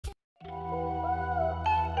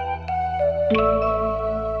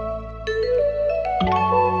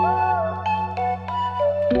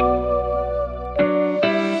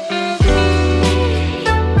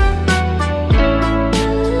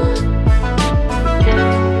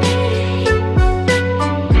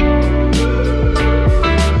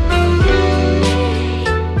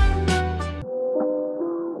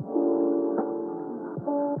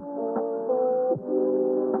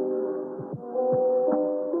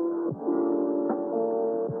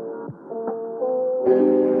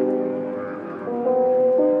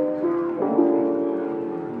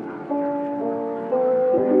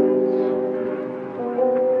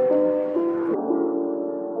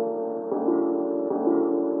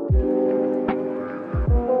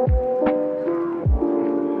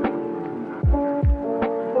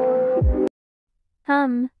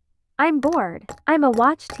I'm bored. I'ma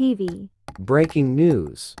watch TV. Breaking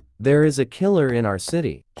news. There is a killer in our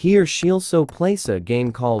city. He or she'll so plays a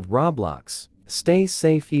game called Roblox. Stay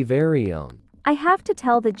safe, ye very own. I have to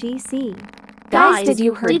tell the GC. Guys, did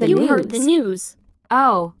you heard the news?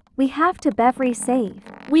 Oh, we have to be very safe.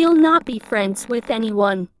 We'll not be friends with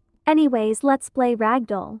anyone. Anyways, let's play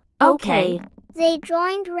Ragdoll. Okay. They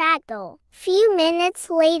joined Ragdoll. Few minutes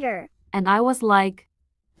later. And I was like,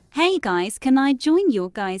 hey guys, can I join your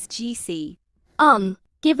guys' GC?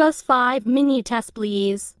 Give us 5 mini tests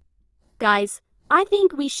please. Guys, I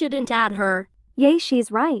think we shouldn't add her. Yay,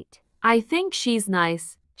 she's right. I think she's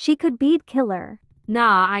nice. She could beat killer.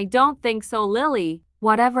 Nah, I don't think so, Lily.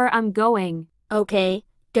 Whatever, I'm going. Okay.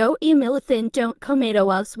 Go Emilithin, don't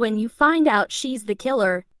commito us when you find out she's the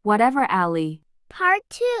killer. Whatever, Allie. Part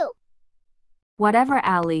 2. Whatever,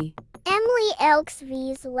 Allie. Emily Elks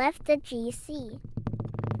V's left the GC.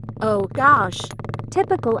 Oh gosh.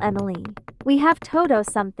 Typical Emily. We have Toto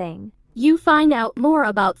something. You find out more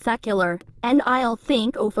about Secular, and I'll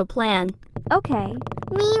think of a plan. Okay.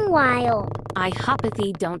 Meanwhile, I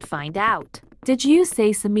hoppathy don't find out. Did you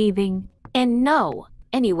say something? And no.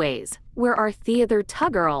 Anyways, where are the other two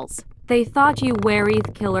girls? They thought you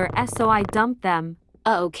worried killer, so I dumped them.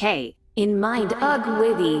 Okay. In mind,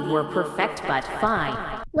 withy were perfect but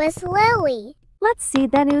fine. was Lily. Let's see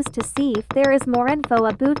the news to see if there is more info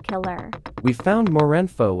about killer. We found more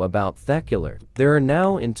info about Thekiller. There are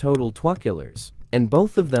now in total 2 killers, and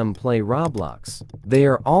both of them play Roblox. They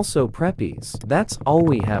are also preppies. That's all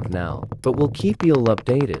we have now, but we'll keep you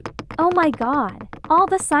updated. Oh my god. All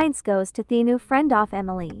the signs goes to the new friend of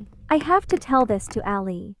Emily. I have to tell this to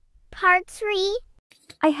Allie. Part 3.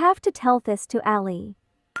 I have to tell this to Allie.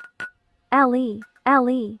 Allie.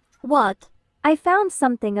 What? I found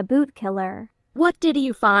something about killer. What did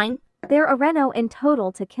you find? There are Reno in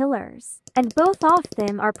total to killers, and both of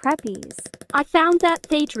them are preppies. I found that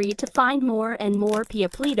they try to find more and more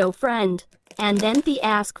Piaplito friend, and then they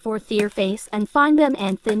ask for their face and find them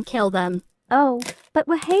and then kill them. Oh, but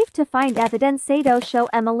we have to find evidence to show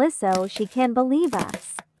Emily so she can believe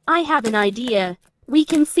us. I have an idea. We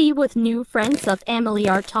can see what new friends of Emily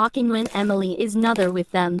are talking when Emily is nother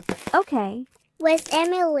with them. Okay. With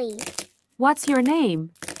Emily. What's your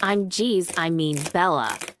name? I'm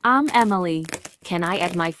Bella. I'm Emily. Can I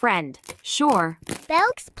add my friend? Sure.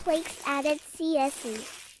 Belks Plakes added CX.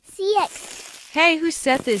 Hey, who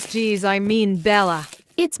said this? Bella.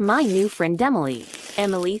 It's my new friend Emily.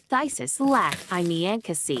 Emily Thesis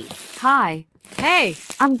Ankasi. Hi. Hey.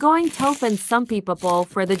 I'm going to open some people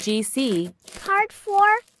for the GC. Part 4.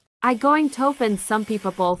 I going to open some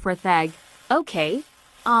people for Theg. Okay.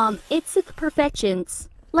 It's the perfections.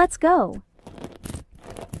 Let's go.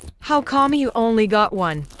 How come you only got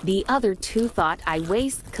one? The other two thought I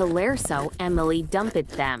waste Claire, so Emily dumped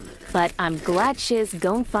them. But I'm glad she's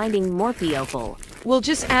gone finding more people. We'll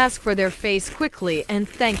just ask for their face quickly and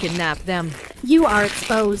then kidnap them. You are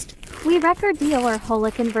exposed. We record our whole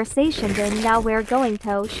conversation and now we're going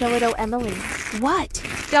to show it to Emily. What?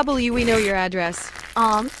 We know your address.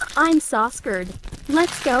 I'm so scared.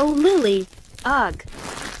 Let's go, Lily. Ugh.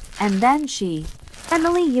 And then she.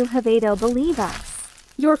 Emily, you have to believe us.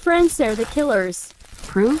 Your friends are the killers.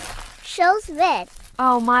 Proof? Shows vid.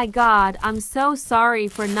 Oh my god, I'm so sorry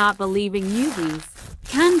for not believing newbies.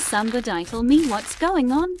 Can somebody tell me what's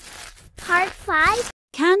going on? Part 5.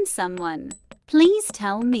 Can someone please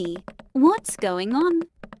tell me what's going on?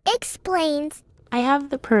 Explains. I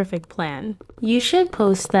have the perfect plan. You should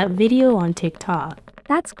post that video on TikTok.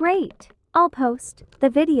 That's great. I'll post the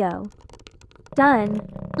video. Done.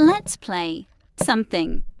 Let's play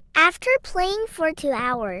something. After playing for 2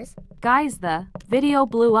 hours. Guys, the video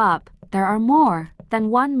blew up. There are more than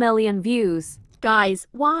 1 million views. Guys,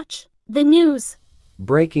 watch the news.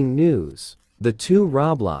 Breaking news. The 2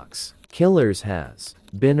 Roblox killers has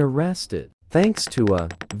been arrested. thanks to a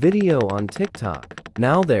video on TikTok.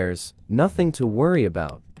 Now there's nothing to worry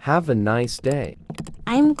about. Have a nice day.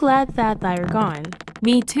 I'm glad that they're gone.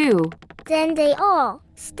 Me too. Then they all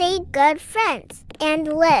stayed good friends and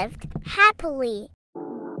lived happily